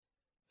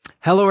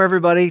Hello,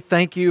 everybody.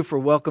 Thank you for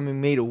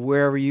welcoming me to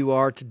wherever you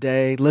are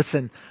today.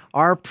 Listen,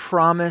 our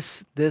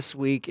promise this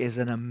week is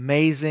an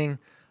amazing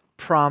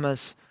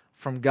promise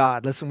from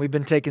God. Listen, we've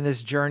been taking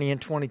this journey in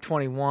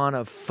 2021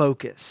 of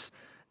focus,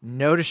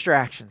 no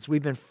distractions.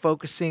 We've been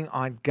focusing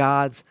on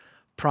God's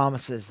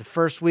promises. The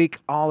first week,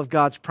 all of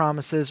God's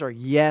promises are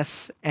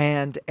yes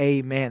and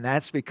amen.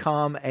 That's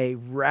become a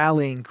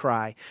rallying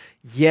cry.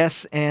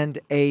 Yes and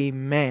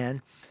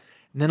amen.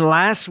 And then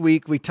last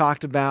week, we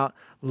talked about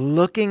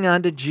looking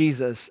unto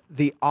Jesus,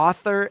 the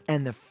author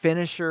and the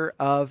finisher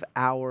of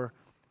our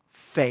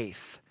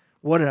faith.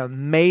 What an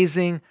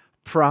amazing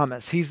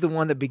promise. He's the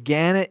one that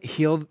began it.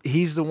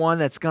 He's the one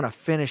that's going to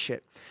finish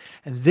it.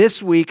 And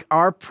this week,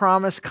 our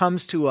promise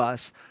comes to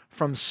us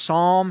from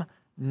Psalm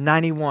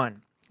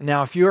 91.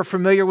 Now, if you are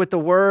familiar with the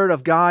Word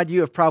of God,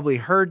 you have probably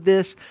heard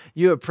this.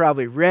 You have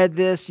probably read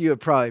this. You have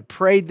probably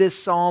prayed this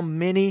psalm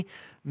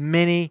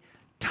many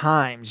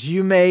times.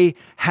 You may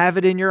have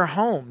it in your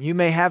home. You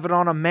may have it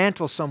on a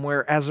mantle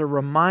somewhere as a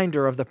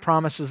reminder of the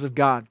promises of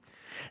God.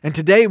 And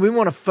today we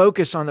want to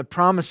focus on the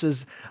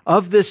promises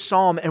of this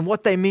psalm and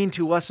what they mean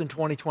to us in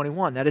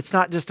 2021. That it's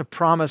not just a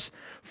promise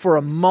for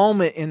a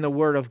moment in the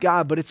Word of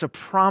God, but it's a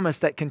promise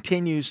that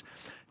continues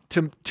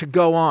to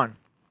go on.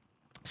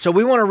 So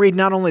we want to read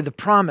not only the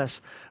promise,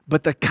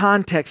 but the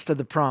context of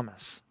the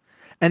promise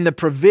and the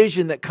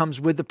provision that comes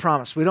with the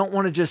promise. We don't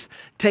want to just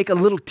take a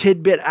little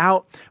tidbit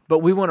out, but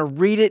we want to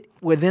read it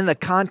within the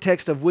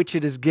context of which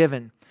it is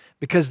given.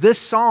 Because this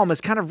psalm is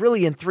kind of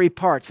really in three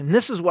parts. And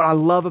this is what I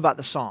love about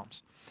the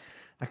Psalms.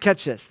 Now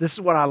catch this. This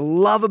is what I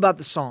love about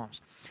the Psalms.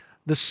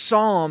 The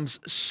Psalms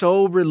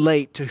so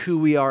relate to who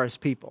we are as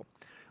people.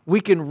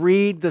 We can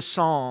read the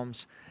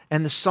Psalms,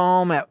 and the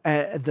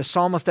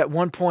psalmist at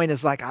one point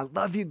is like, I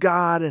love you,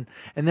 God. And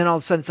then all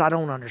of a sudden it's, I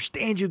don't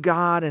understand you,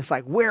 God. And it's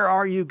like, where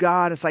are you,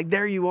 God? It's like,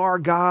 there you are,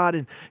 God.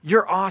 And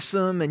you're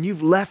awesome. And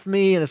you've left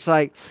me. And it's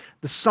like,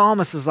 the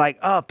psalmist is like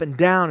up and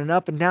down and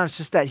up and down. It's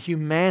just that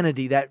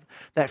humanity, that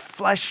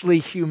fleshly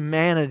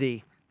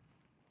humanity.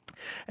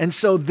 And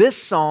so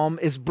this psalm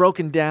is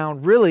broken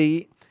down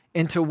really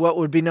into what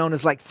would be known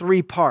as like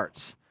three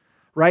parts.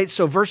 Right?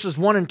 So verses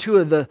 1 and 2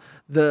 of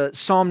the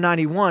Psalm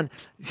 91,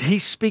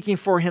 he's speaking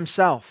for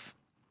himself,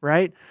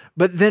 right?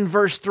 But then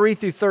verse 3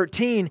 through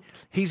 13,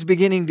 he's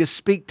beginning to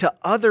speak to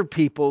other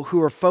people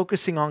who are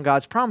focusing on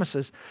God's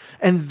promises.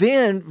 And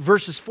then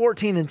verses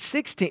 14 and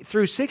 16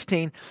 through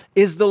 16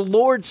 is the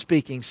Lord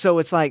speaking. So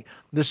it's like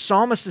the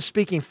psalmist is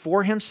speaking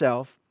for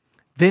himself,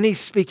 then he's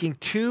speaking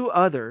to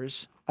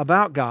others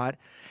about God,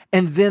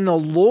 and then the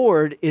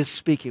Lord is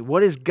speaking.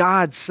 What is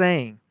God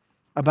saying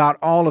about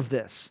all of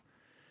this?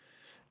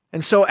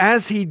 And so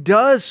as he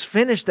does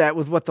finish that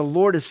with what the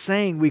Lord is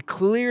saying, we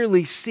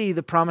clearly see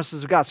the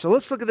promises of God. So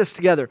let's look at this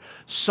together.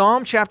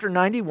 Psalm chapter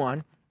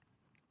 91,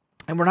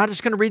 and we're not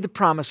just going to read the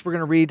promise, we're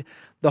going to read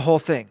the whole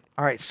thing.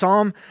 All right,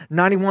 Psalm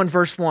 91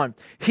 verse 1.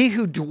 He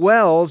who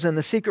dwells in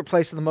the secret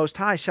place of the Most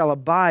High shall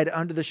abide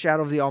under the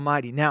shadow of the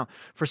Almighty. Now,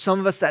 for some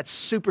of us, that's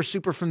super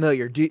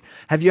familiar.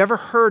 Have you ever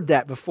heard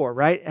that before,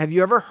 right? Have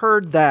you ever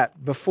heard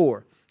that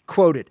before?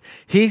 Quoted,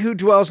 he who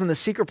dwells in the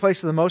secret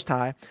place of the Most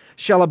High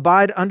shall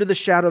abide under the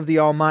shadow of the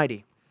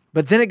Almighty.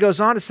 But then it goes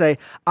on to say,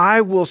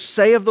 I will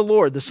say of the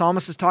Lord, the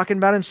psalmist is talking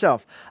about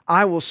himself,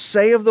 I will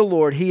say of the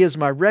Lord, he is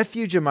my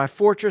refuge and my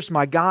fortress,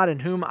 my God in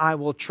whom I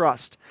will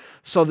trust.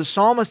 So the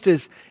psalmist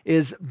is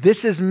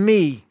this is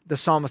me, the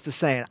psalmist is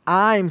saying.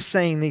 I'm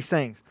saying these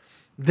things.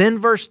 Then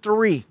verse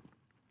 3,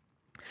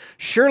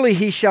 surely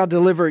he shall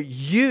deliver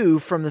you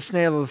from the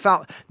snare of the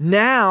fowler.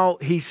 Now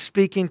he's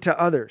speaking to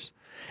others.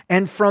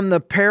 And from the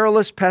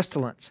perilous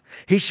pestilence.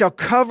 He shall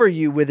cover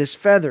you with his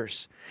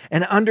feathers,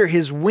 and under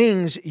his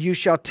wings you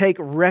shall take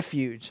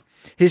refuge.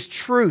 His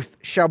truth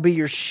shall be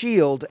your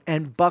shield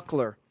and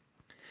buckler.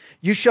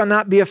 You shall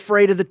not be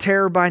afraid of the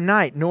terror by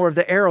night, nor of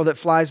the arrow that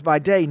flies by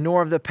day,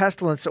 nor of the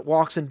pestilence that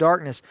walks in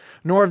darkness,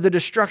 nor of the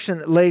destruction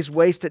that lays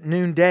waste at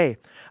noonday.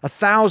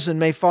 1,000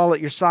 may fall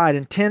at your side,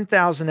 and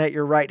 10,000 at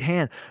your right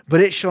hand, but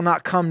it shall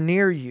not come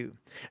near you.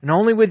 And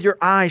only with your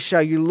eyes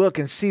shall you look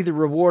and see the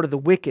reward of the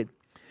wicked.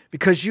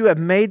 Because you have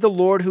made the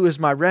Lord, who is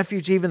my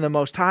refuge, even the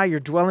Most High,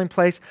 your dwelling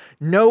place,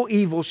 no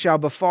evil shall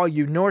befall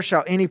you, nor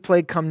shall any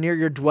plague come near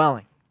your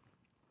dwelling.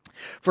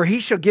 For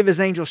he shall give his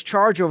angels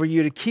charge over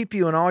you to keep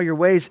you in all your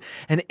ways,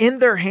 and in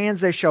their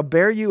hands they shall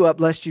bear you up,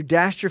 lest you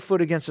dash your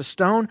foot against a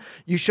stone.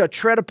 You shall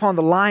tread upon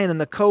the lion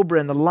and the cobra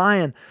and the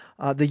lion,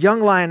 the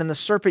young lion and the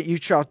serpent you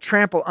shall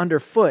trample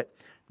underfoot.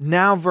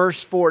 Now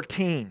verse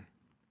 14.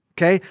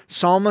 Okay,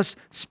 psalmist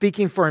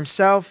speaking for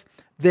himself,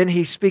 then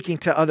he's speaking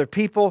to other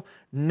people.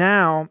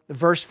 Now,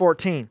 verse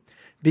 14,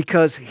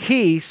 because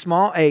he,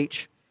 small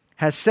h,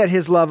 has set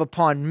his love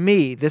upon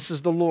me, this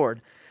is the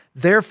Lord.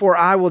 Therefore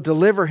I will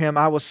deliver him.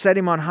 I will set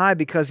him on high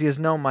because he has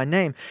known my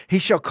name. He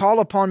shall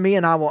call upon me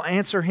and I will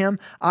answer him.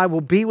 I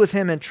will be with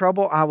him in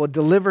trouble. I will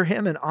deliver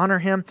him and honor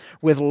him.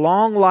 With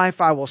long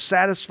life I will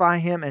satisfy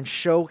him and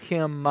show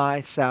him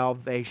my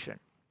salvation.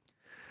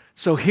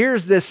 So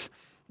here's this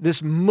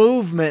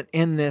movement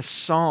in this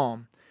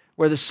psalm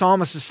where the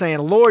psalmist is saying,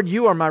 Lord,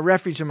 you are my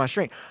refuge and my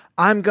strength.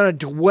 I'm going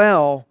to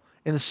dwell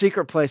in the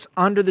secret place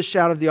under the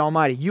shadow of the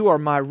Almighty. You are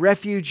my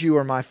refuge. You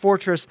are my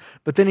fortress.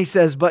 But then he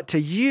says, but to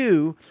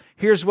you,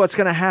 here's what's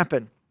going to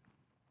happen.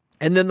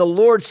 And then the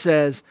Lord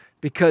says,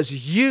 because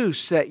you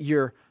set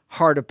your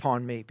heart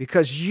upon me,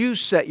 because you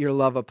set your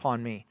love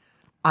upon me,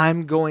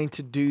 I'm going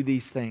to do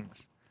these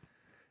things.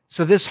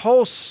 So this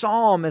whole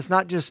psalm is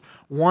not just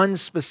one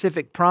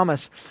specific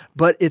promise,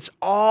 but it's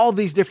all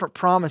these different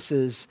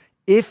promises.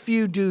 If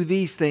you do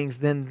these things,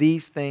 then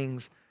these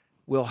things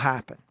will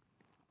happen.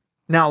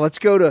 Now let's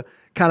go to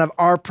kind of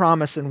our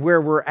promise and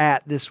where we're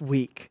at this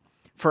week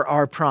for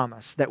our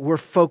promise that we're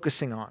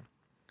focusing on.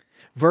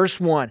 Verse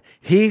 1,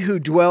 he who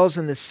dwells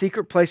in the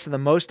secret place of the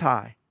Most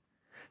High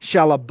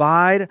shall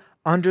abide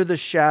under the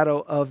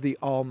shadow of the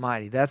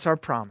Almighty. That's our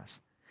promise.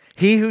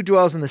 He who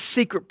dwells in the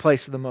secret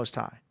place of the Most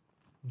High.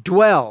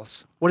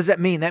 Dwells. What does that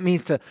mean? That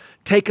means to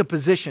take a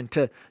position,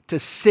 to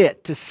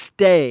sit, to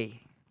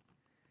stay.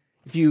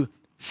 If you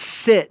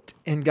sit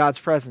in God's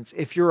presence,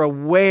 if you're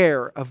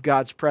aware of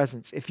God's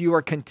presence, if you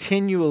are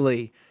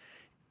continually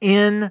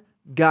in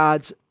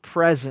God's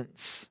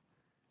presence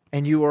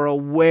and you are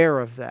aware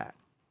of that.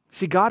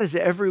 See, God is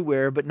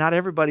everywhere, but not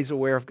everybody's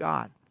aware of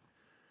God.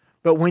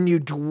 But when you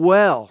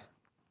dwell,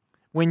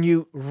 when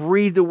you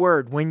read the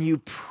Word, when you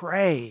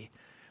pray,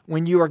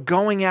 when you are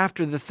going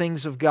after the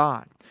things of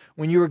God,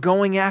 when you are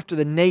going after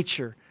the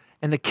nature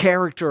and the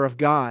character of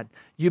God,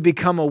 you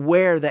become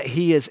aware that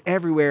He is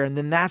everywhere, and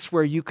then that's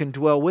where you can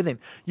dwell with Him.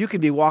 You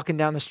can be walking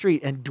down the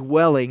street and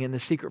dwelling in the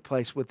secret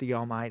place with the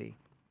Almighty.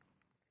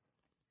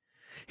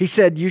 He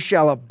said, you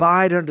shall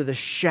abide under the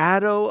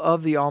shadow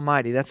of the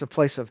Almighty. That's a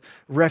place of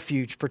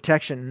refuge,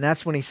 protection. And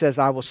that's when he says,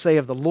 I will say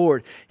of the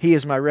Lord, He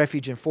is my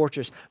refuge and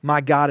fortress,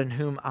 my God in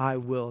whom I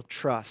will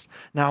trust.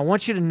 Now, I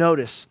want you to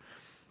notice,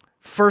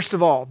 first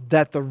of all,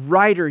 that the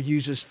writer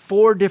uses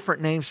 4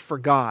 different names for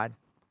God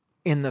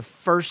in the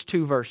first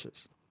 2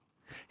 verses.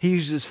 He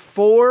uses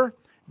 4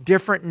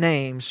 different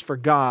names for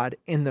God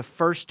in the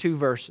first 2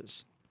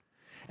 verses.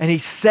 And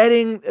he's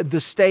setting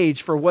the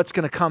stage for what's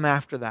going to come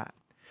after that.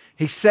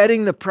 He's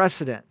setting the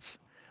precedence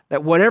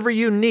that whatever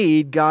you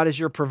need, God is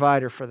your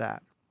provider for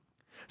that.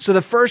 So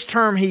the first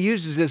term he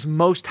uses is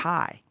Most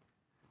High.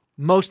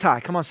 Most High.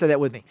 Come on, say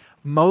that with me.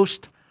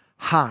 Most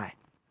High.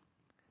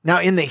 Now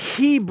in the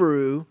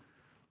Hebrew,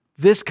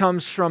 this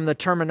comes from the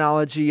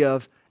terminology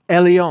of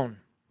Elyon,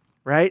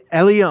 right?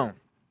 Elyon.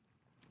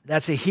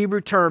 That's a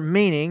Hebrew term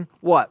meaning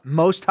what?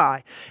 Most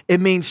High.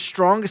 It means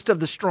strongest of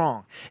the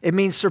strong. It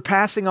means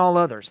surpassing all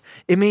others.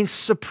 It means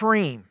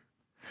supreme.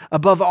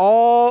 Above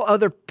all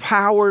other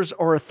powers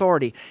or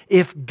authority.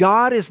 If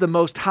God is the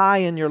Most High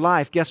in your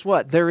life, guess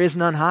what? There is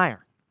none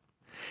higher.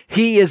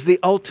 He is the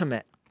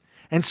ultimate.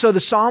 And so the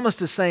psalmist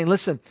is saying,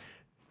 listen,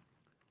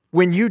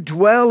 when you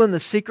dwell in the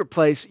secret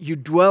place, you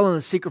dwell in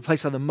the secret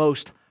place of the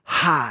Most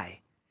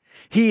High.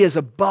 He is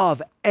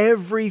above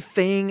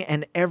everything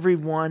and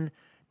everyone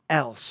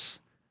else.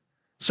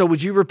 So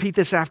would you repeat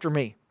this after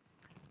me?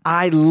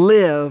 I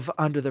live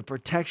under the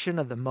protection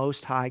of the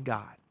Most High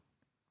God.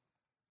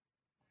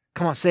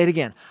 Come on, say it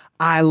again.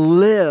 I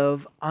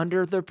live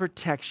under the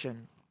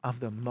protection of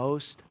the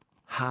Most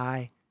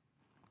High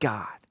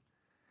God.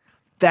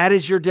 That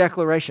is your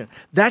declaration.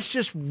 That's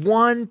just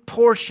one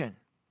portion.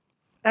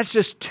 That's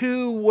just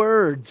 2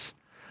 words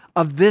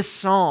of this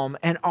psalm,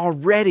 and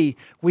already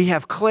we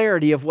have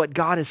clarity of what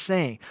God is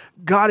saying.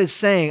 God is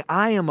saying,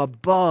 I am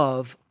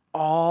above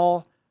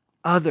all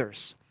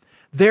others.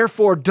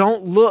 Therefore,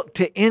 don't look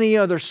to any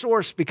other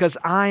source because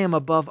I am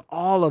above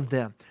all of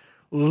them.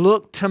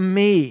 Look to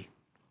me.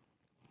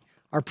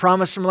 Our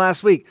promise from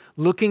last week,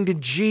 looking to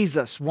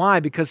Jesus. Why?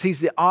 Because He's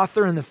the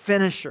author and the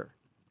finisher.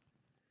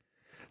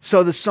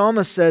 So the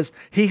psalmist says,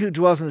 he who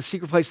dwells in the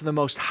secret place of the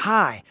Most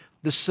High,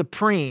 the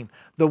supreme,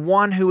 the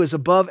one who is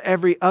above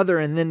every other.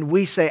 And then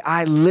we say,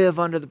 I live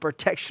under the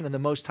protection of the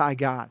Most High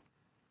God.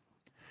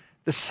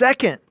 The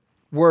second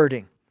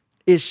wording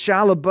is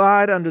shall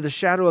abide under the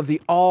shadow of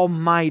the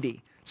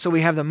Almighty. So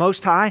we have the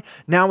Most High.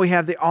 Now we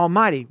have the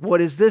Almighty.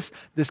 What is this?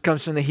 This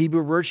comes from the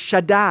Hebrew word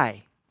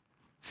Shaddai.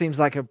 Seems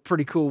like a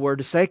pretty cool word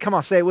to say. Come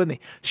on, say it with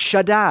me.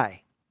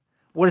 Shaddai.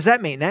 What does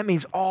that mean? That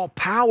means all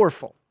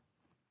powerful.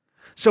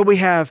 So we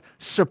have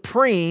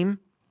supreme,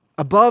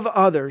 above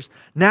others.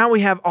 Now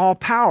we have all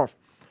powerful.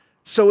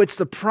 So it's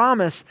the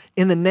promise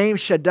in the name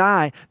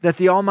Shaddai that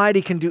the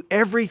Almighty can do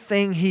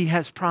everything He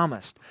has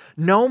promised.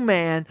 No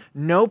man,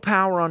 no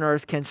power on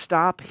earth can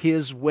stop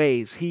His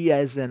ways. He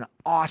is an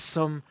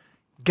awesome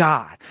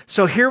God.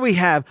 So here we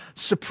have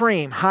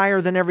supreme,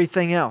 higher than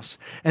everything else.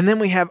 And then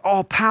we have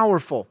all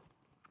powerful.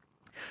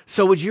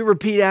 So would you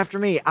repeat after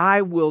me?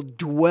 I will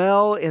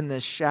dwell in the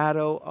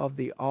shadow of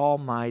the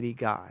Almighty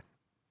God.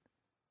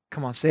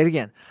 Come on, say it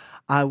again.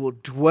 I will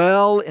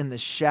dwell in the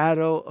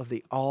shadow of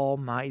the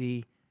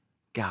Almighty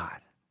God.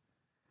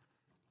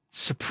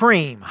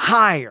 Supreme,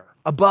 higher,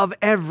 above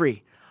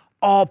every,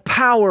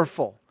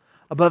 all-powerful,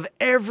 above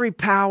every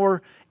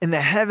power in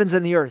the heavens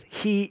and the earth.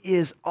 He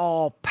is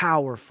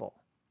all-powerful.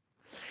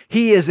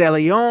 He is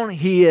Elyon.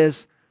 He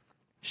is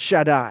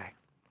Shaddai.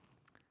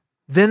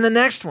 Then the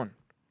next one.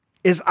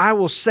 is I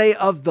will say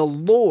of the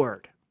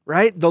Lord,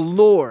 right? The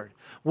Lord.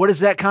 What is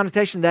that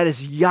connotation? That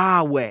is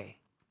Yahweh.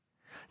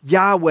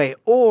 Yahweh,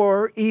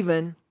 or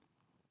even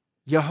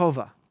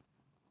Jehovah.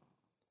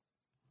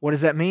 What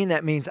does that mean?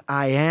 That means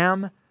I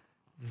am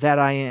that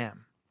I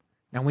am.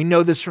 Now we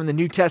know this from the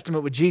New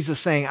Testament with Jesus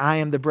saying, I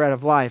am the bread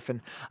of life,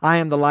 and I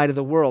am the light of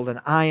the world, and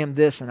I am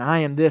this, and I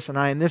am this, and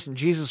I am this. And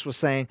Jesus was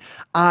saying,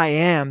 I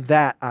am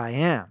that I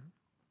am.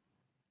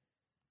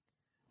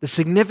 The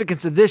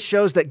significance of this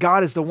shows that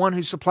God is the one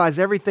who supplies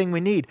everything we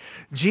need.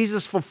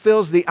 Jesus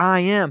fulfills the I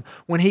am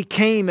when He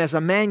came as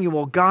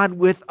Emmanuel, God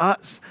with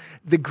us.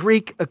 The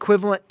Greek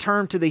equivalent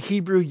term to the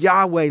Hebrew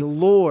Yahweh,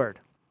 Lord.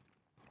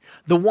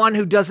 The one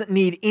who doesn't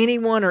need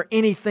anyone or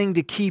anything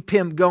to keep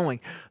Him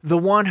going. The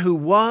one who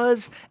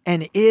was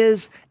and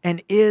is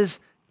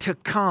to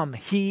come.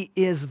 He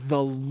is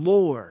the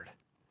Lord.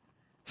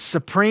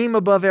 Supreme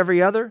above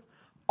every other,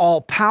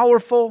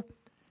 all-powerful,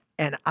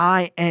 and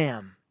I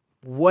am.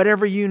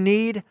 Whatever you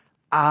need,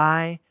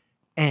 I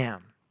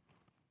am.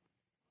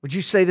 Would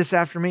you say this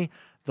after me?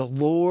 The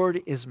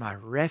Lord is my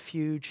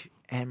refuge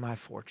and my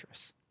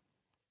fortress.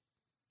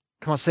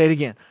 Come on, say it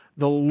again.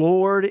 The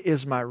Lord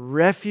is my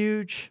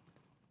refuge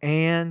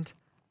and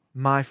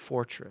my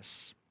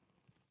fortress.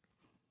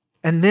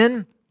 And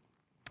then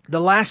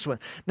the last one.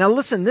 Now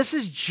listen, this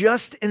is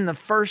just in the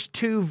first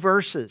 2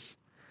 verses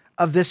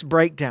of this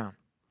breakdown.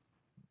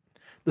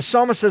 The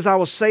psalmist says, I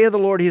will say of the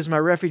Lord, He is my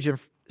refuge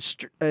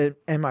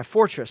and my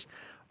fortress,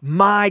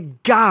 my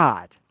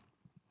God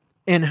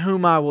in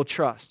whom I will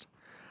trust.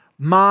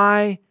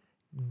 My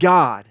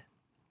God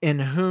in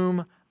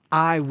whom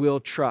I will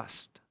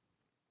trust.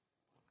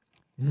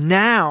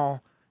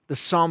 Now the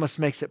psalmist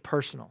makes it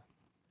personal.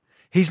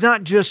 He's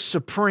not just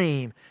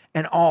supreme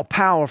and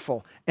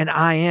all-powerful and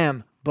I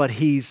am, but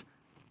He's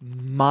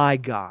my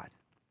God.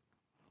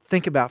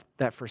 Think about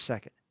that for a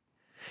second.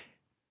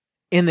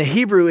 In the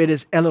Hebrew, it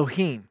is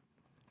Elohim,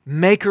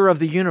 maker of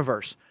the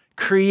universe,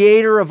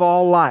 creator of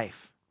all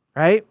life,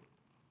 right?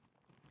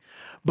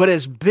 But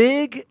as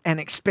big and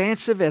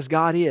expansive as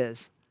God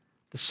is,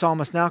 the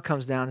psalmist now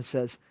comes down and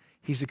says,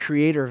 He's the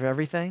creator of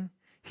everything.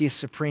 He is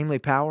supremely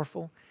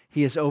powerful.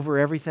 He is over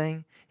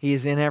everything. He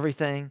is in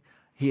everything.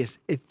 He is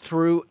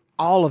through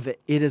all of it.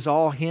 It is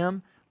all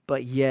Him,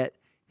 but yet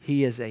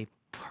He is a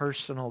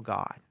personal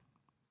God.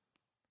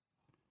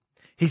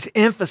 He's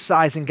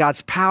emphasizing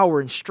God's power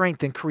and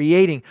strength in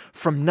creating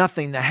from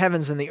nothing the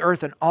heavens and the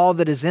earth and all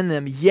that is in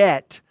them,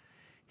 yet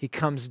He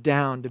comes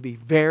down to be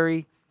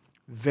very,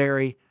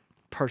 very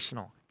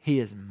personal. He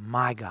is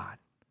my God.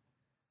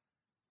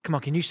 Come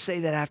on, can you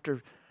say that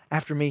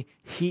after me?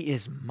 He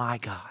is my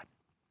God.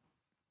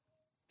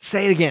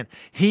 Say it again.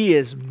 He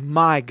is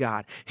my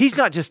God. He's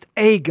not just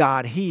a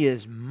God. He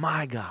is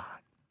my God.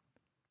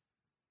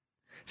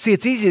 See,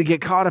 it's easy to get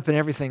caught up in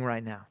everything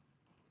right now.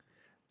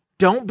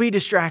 Don't be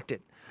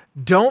distracted.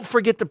 Don't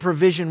forget the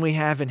provision we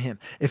have in Him.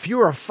 If you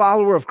are a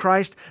follower of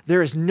Christ,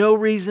 there is no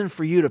reason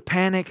for you to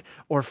panic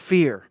or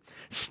fear.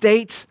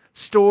 States,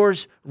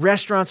 stores,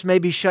 restaurants may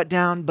be shut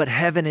down, but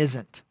heaven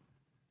isn't.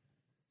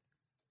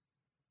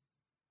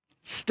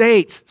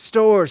 States,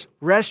 stores,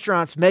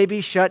 restaurants may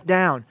be shut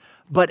down,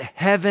 but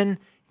heaven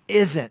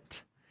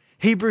isn't.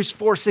 Hebrews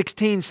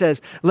 4:16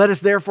 says, let us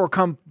therefore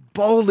come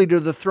boldly to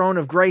the throne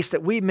of grace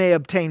that we may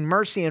obtain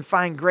mercy and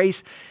find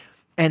grace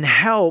and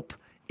help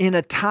in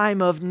a time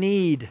of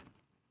need.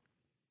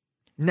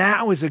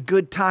 Now is a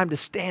good time to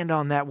stand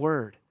on that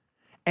word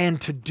and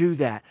to do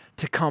that,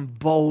 to come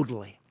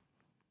boldly.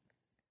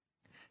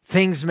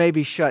 Things may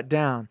be shut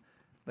down,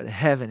 but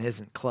heaven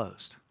isn't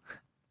closed.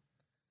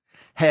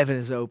 Heaven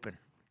is open.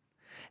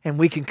 And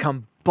we can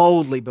come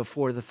boldly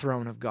before the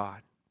throne of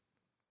God.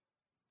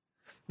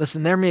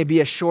 Listen, there may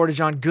be a shortage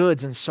on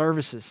goods and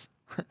services,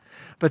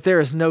 but there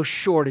is no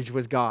shortage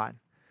with God.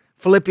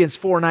 Philippians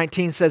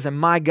 4:19 says, and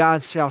my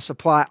God shall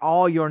supply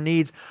all your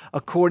needs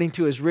according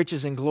to His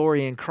riches and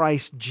glory in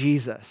Christ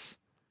Jesus.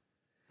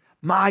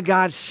 My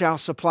God shall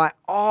supply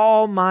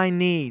all my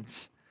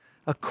needs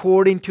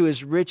according to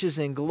His riches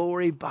and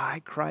glory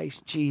by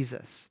Christ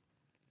Jesus.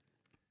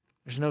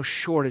 There's no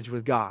shortage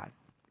with God.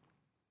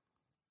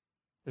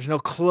 There's no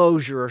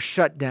closure or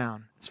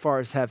shutdown as far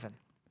as heaven.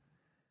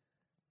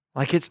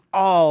 Like it's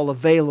all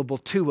available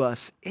to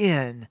us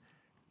in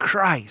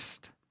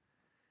Christ.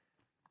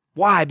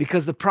 Why?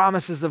 Because the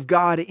promises of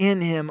God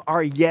in Him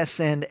are yes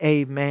and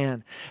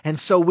amen. And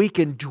so we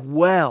can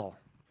dwell.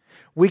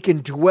 We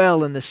can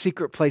dwell in the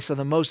secret place of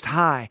the Most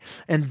High,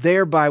 and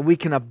thereby we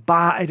can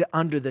abide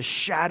under the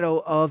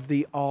shadow of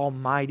the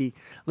Almighty.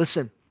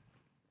 Listen,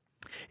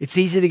 it's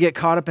easy to get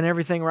caught up in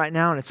everything right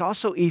now, and it's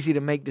also easy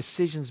to make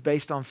decisions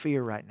based on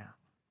fear right now.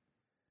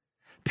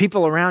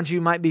 People around you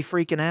might be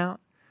freaking out,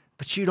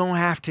 but you don't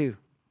have to.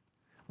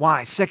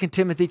 Why? 2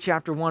 Timothy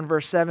chapter 1,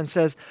 verse 7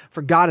 says,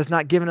 for God has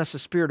not given us a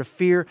spirit of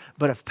fear,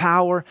 but of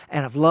power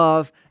and of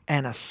love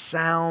and a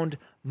sound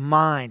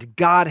mind.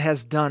 God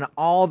has done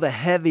all the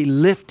heavy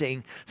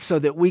lifting so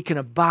that we can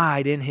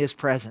abide in His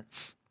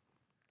presence.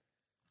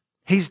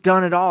 He's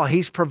done it all.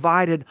 He's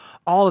provided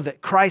all of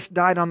it. Christ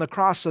died on the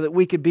cross so that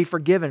we could be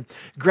forgiven,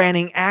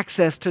 granting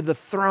access to the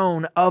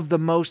throne of the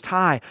Most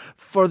High,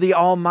 for the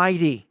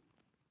Almighty,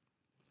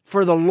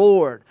 for the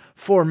Lord,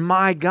 for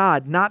my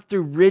God, not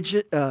through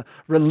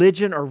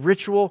religion or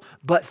ritual,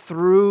 but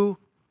through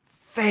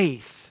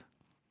faith,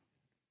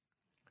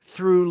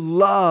 through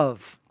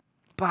love,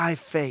 by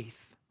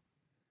faith.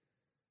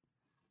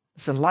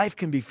 Listen, life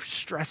can be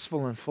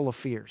stressful and full of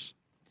fears.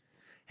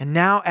 And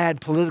now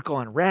add political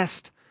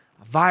unrest,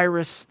 a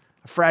virus,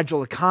 a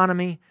fragile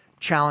economy,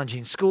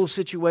 challenging school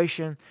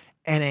situation,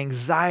 and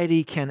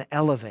anxiety can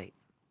elevate.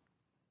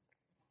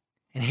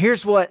 And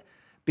here's what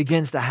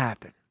begins to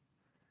happen.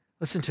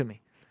 Listen to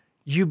me.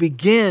 You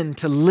begin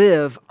to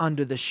live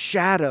under the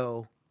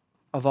shadow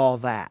of all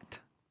that.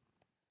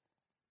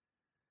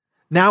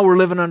 Now we're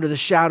living under the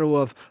shadow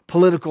of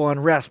political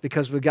unrest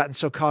because we've gotten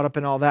so caught up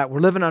in all that. We're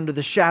living under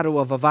the shadow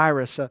of a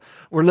virus.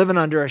 We're living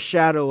under a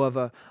shadow of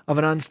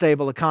an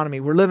unstable economy.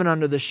 We're living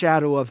under the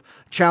shadow of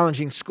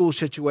challenging school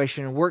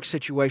situation and work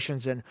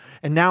situations. And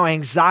now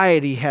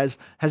anxiety has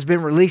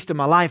been released in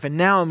my life. And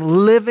now I'm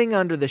living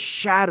under the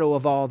shadow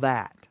of all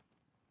that.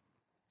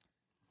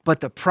 But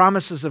the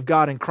promises of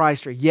God in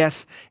Christ are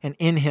yes, and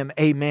in Him,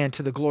 amen,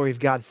 to the glory of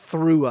God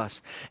through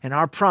us. And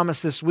our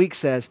promise this week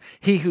says,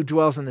 he who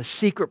dwells in the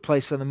secret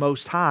place of the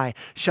Most High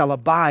shall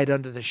abide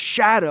under the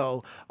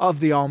shadow of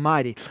the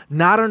Almighty.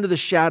 Not under the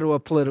shadow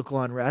of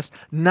political unrest,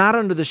 not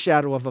under the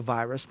shadow of a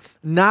virus,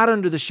 not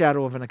under the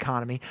shadow of an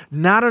economy,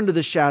 not under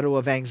the shadow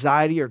of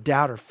anxiety or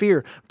doubt or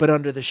fear, but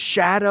under the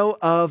shadow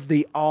of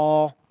the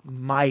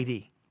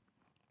Almighty.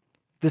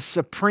 The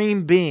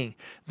supreme being,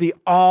 the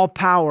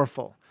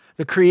all-powerful,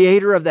 the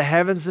creator of the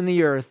heavens and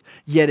the earth,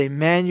 yet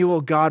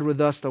Emmanuel, God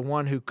with us, the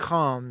one who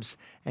comes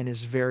and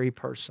is very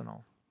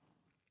personal.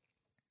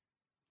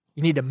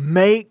 You need to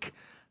make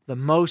the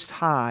Most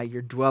High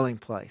your dwelling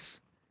place,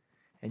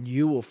 and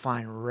you will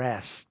find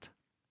rest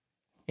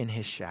in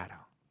His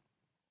shadow.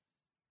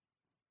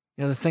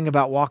 You know, the thing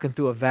about walking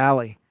through a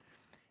valley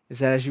is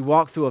that as you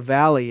walk through a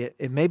valley,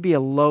 it may be a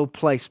low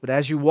place, but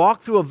as you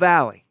walk through a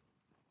valley,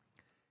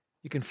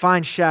 you can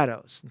find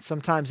shadows. And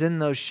sometimes in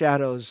those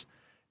shadows,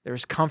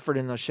 there's comfort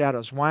in those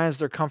shadows. Why is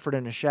there comfort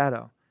in a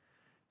shadow?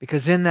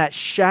 Because in that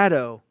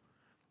shadow,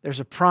 there's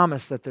a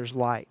promise that there's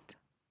light.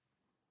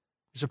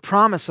 There's a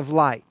promise of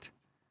light.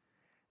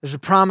 There's a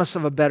promise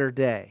of a better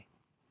day.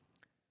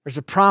 There's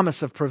a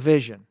promise of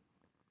provision.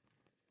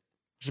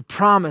 There's a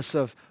promise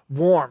of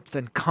warmth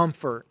and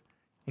comfort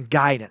and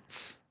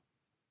guidance.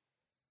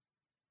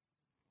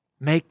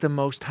 Make the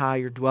Most High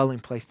your dwelling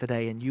place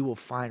today, and you will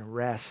find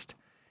rest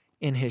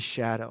in His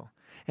shadow.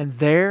 And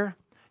there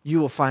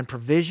you will find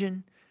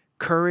provision,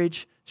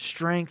 courage,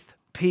 strength,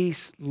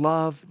 peace,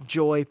 love,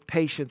 joy,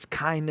 patience,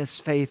 kindness,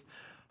 faith,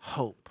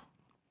 hope.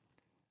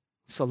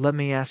 So let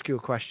me ask you a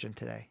question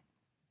today.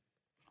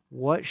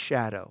 What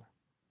shadow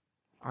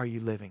are you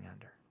living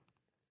under?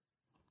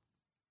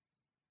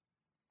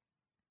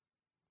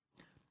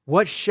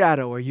 What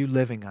shadow are you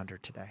living under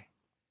today?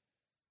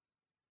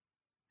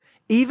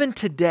 Even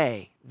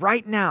today,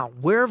 right now,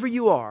 wherever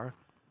you are,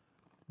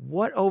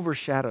 what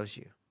overshadows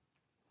you?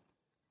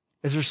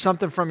 Is there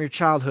something from your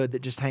childhood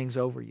that just hangs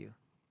over you?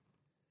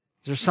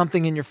 Is there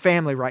something in your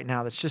family right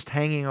now that's just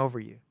hanging over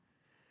you?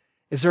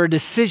 Is there a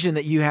decision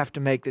that you have to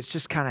make that's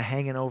just kind of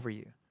hanging over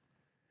you?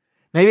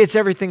 Maybe it's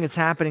everything that's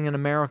happening in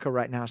America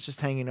right now. It's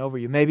just hanging over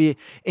you. Maybe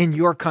in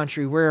your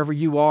country, wherever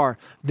you are,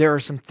 there are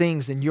some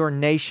things in your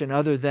nation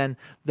other than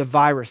the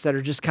virus that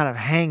are just kind of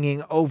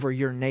hanging over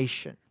your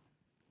nation.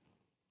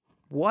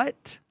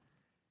 What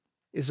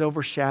is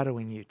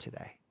overshadowing you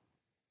today?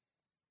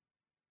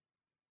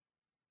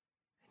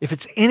 If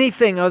it's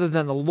anything other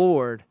than the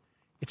Lord,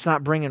 it's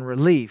not bringing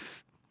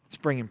relief, it's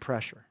bringing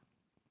pressure.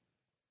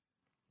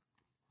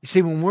 You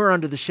see, when we're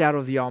under the shadow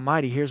of the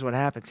Almighty, here's what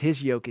happens.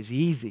 His yoke is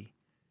easy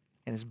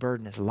and His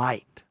burden is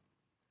light.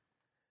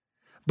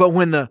 But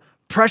when the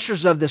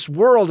pressures of this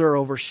world are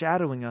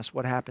overshadowing us,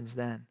 what happens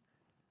then?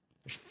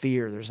 There's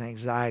fear, there's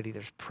anxiety,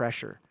 there's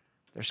pressure,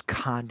 there's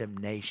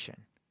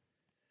condemnation.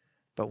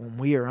 But when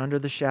we are under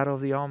the shadow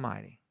of the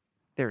Almighty,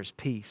 there is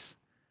peace,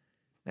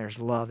 there's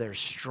love, there's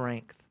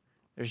strength.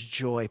 There's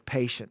joy,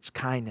 patience,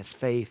 kindness,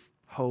 faith,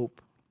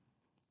 hope.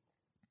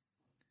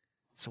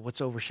 So what's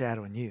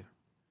overshadowing you?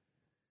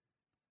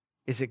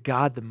 Is it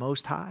God the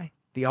Most High,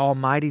 the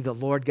Almighty, the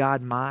Lord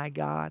God, my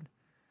God?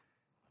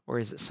 Or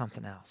is it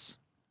something else?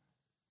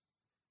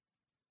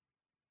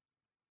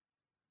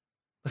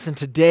 Listen,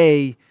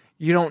 today,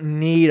 you don't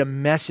need a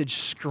message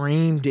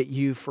screamed at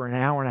you for an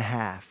hour and a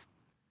half.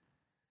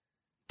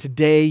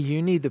 Today,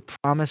 you need the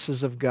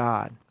promises of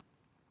God.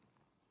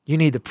 You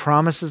need the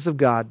promises of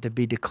God to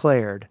be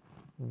declared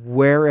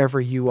wherever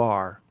you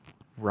are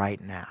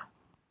right now.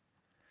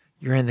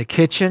 You're in the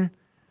kitchen,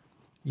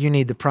 you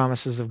need the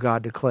promises of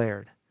God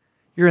declared.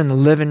 You're in the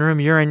living room,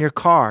 you're in your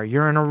car,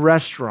 you're in a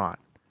restaurant,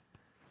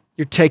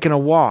 you're taking a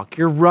walk,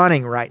 you're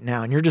running right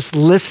now, and you're just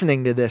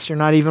listening to this. You're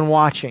not even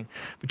watching,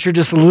 but you're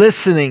just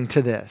listening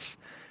to this.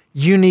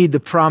 You need the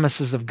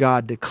promises of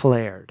God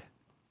declared.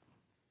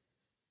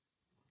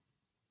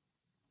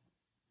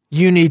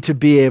 You need to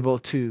be able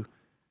to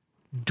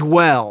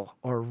dwell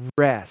or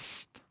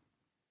rest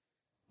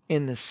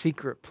in the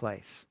secret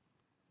place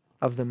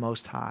of the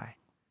Most High,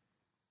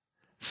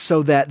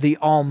 so that the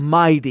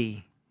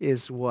Almighty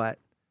is what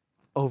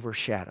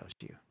overshadows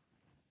you.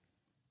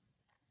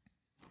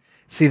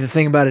 See, the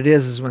thing about it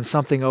is when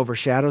something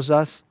overshadows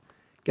us,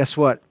 guess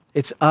what?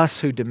 It's us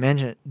who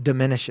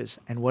diminishes,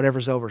 and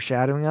whatever's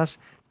overshadowing us,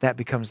 that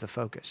becomes the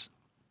focus.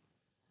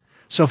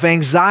 So if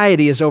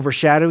anxiety is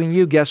overshadowing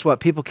you, guess what?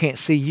 People can't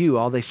see you.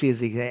 All they see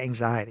is the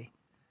anxiety.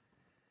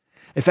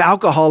 If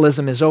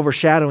alcoholism is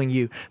overshadowing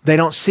you, they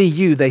don't see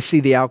you, they see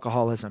the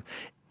alcoholism.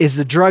 Is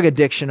the drug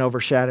addiction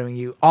overshadowing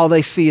you? All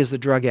they see is the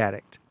drug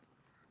addict.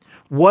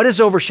 What is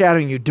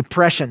overshadowing you?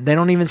 Depression. They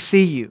don't even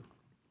see you.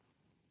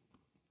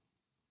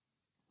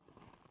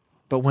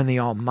 But when the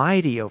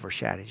Almighty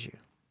overshadows you,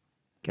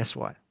 guess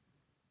what?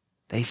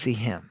 They see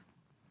Him.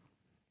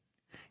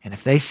 And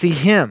if they see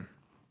Him,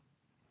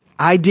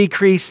 I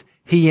decrease,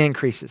 He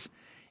increases.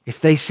 If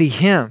they see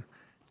Him,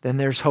 then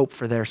there's hope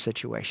for their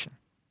situation.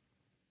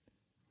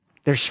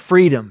 There's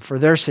freedom for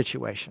their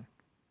situation.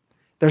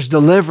 There's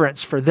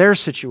deliverance for their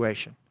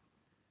situation.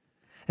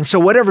 And so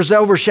whatever's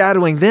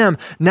overshadowing them,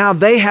 now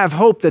they have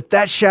hope that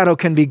that shadow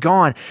can be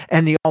gone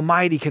and the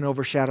Almighty can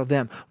overshadow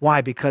them.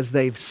 Why? Because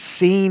they've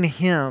seen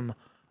Him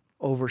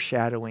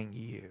overshadowing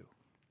you.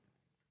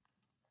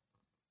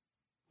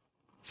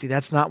 See,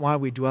 that's not why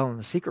we dwell in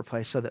the secret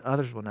place, so that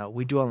others will know.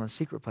 We dwell in the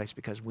secret place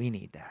because we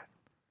need that.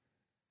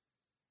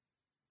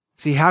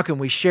 See, how can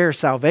we share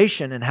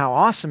salvation and how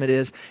awesome it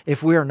is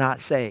if we are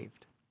not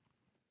saved?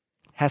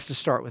 It has to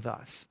start with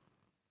us.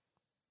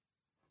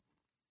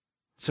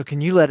 So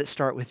can you let it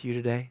start with you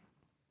today?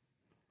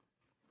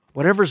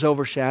 Whatever's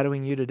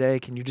overshadowing you today,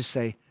 can you just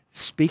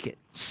speak it,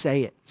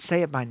 say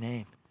it by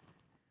name.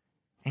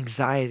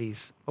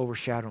 Anxiety's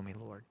overshadowing me,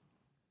 Lord.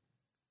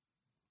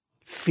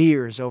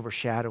 Fear is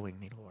overshadowing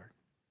me, Lord.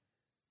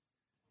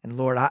 And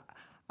Lord,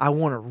 I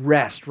want to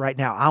rest right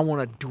now. I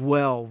want to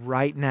dwell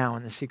right now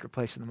in the secret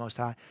place of the Most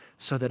High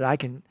so that I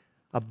can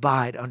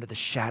abide under the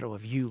shadow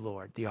of you,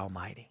 Lord, the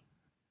Almighty.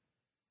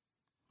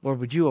 Lord,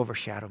 would you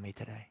overshadow me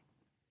today?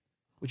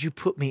 Would you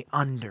put me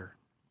under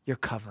your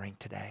covering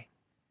today?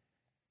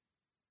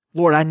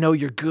 Lord, I know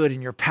you're good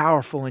and you're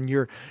powerful and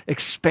you're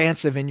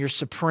expansive and you're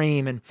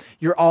supreme and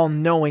you're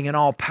all-knowing and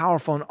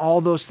all-powerful and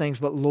all those things,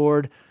 but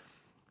Lord,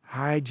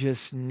 I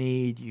just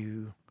need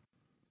you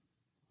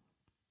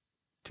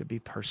to be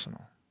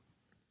personal.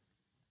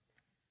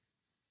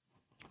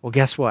 Well,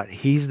 guess what?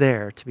 He's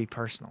there to be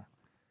personal.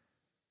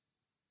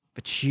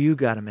 But you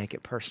got to make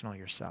it personal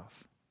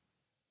yourself.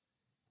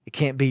 It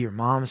can't be your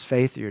mom's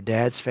faith or your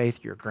dad's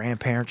faith, your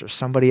grandparents or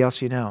somebody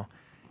else you know.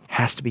 It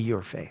has to be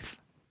your faith.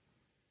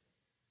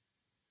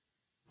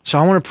 So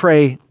I want to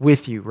pray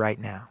with you right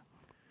now.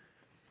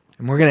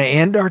 And we're going to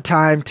end our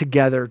time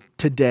together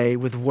today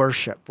with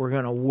worship. We're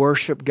going to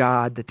worship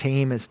God. The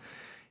team is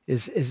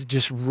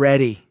just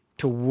ready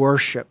to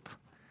worship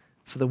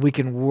so that we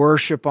can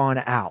worship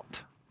on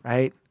out,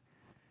 right?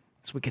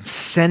 So we can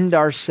send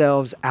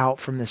ourselves out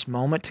from this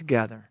moment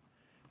together,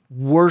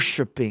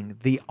 worshiping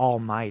the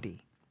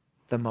Almighty,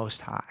 the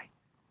Most High.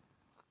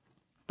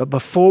 But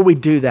before we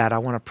do that, I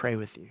want to pray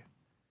with you.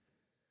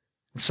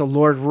 And so,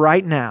 Lord,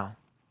 right now,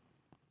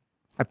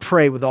 I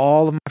pray with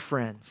all of my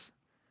friends,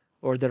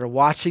 Lord, that are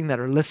watching, that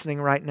are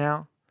listening right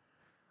now.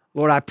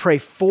 Lord, I pray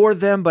for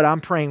them, but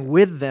I'm praying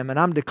with them, and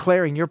I'm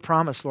declaring your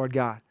promise, Lord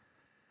God.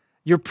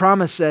 Your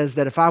promise says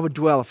that if I would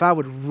dwell, if I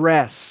would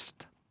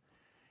rest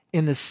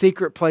in the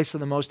secret place of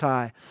the Most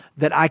High,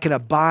 that I can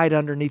abide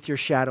underneath your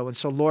shadow. And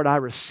so, Lord, I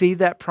receive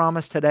that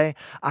promise today.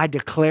 I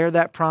declare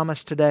that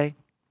promise today.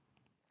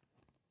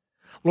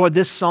 Lord,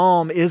 this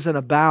psalm isn't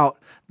about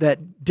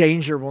that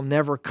danger will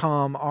never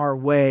come our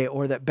way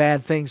or that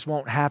bad things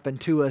won't happen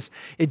to us.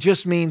 It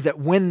just means that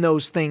when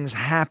those things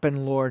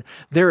happen, Lord,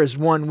 there is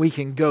one we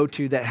can go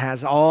to that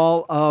has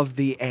all of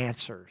the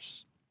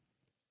answers.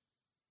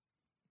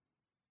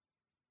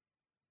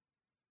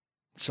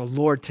 So,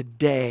 Lord,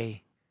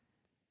 today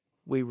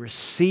we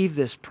receive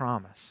this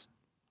promise.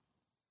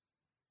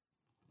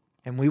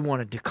 And we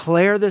want to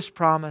declare this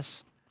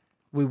promise.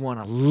 We want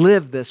to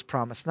live this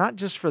promise, not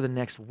just for the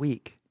next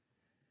week,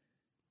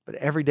 but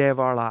every day of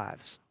our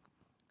lives.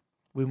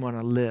 We want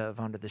to live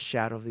under the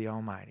shadow of the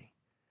Almighty.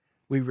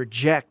 We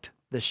reject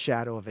the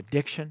shadow of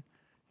addiction.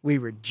 We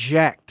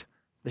reject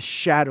the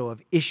shadow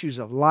of issues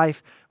of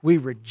life. We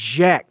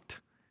reject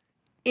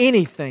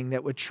anything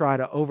that would try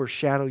to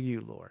overshadow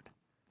you, Lord.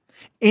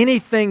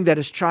 Anything that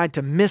has tried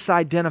to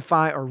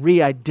misidentify or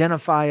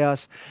re-identify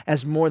us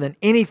as more than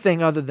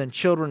anything other than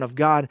children of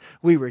God,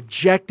 we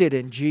reject it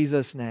in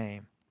Jesus'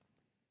 name.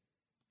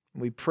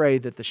 We pray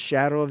that the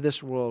shadow of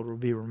this world will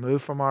be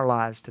removed from our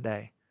lives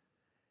today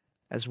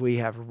as we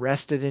have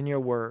rested in your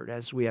word,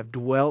 as we have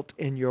dwelt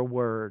in your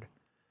word,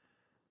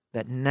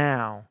 that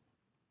now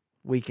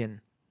we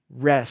can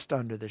rest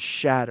under the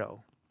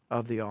shadow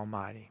of the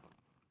Almighty.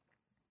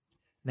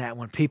 That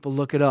when people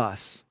look at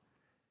us,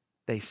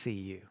 they see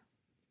you.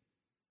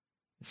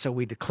 So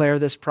we declare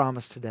this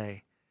promise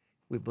today.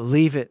 We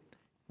believe it.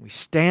 We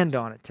stand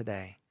on it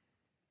today.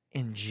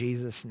 In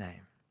Jesus'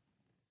 name,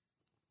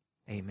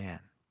 amen.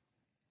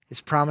 His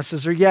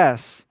promises are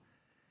yes,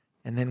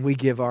 and then we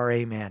give our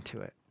amen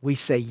to it. We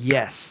say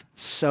yes,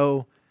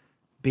 so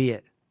be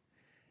it.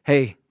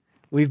 Hey,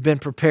 we've been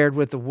prepared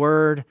with the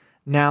word.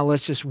 Now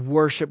let's just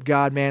worship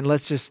God, man.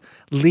 Let's just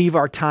leave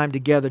our time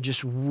together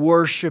just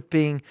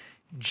worshiping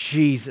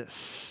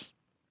Jesus.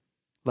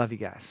 Love you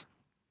guys.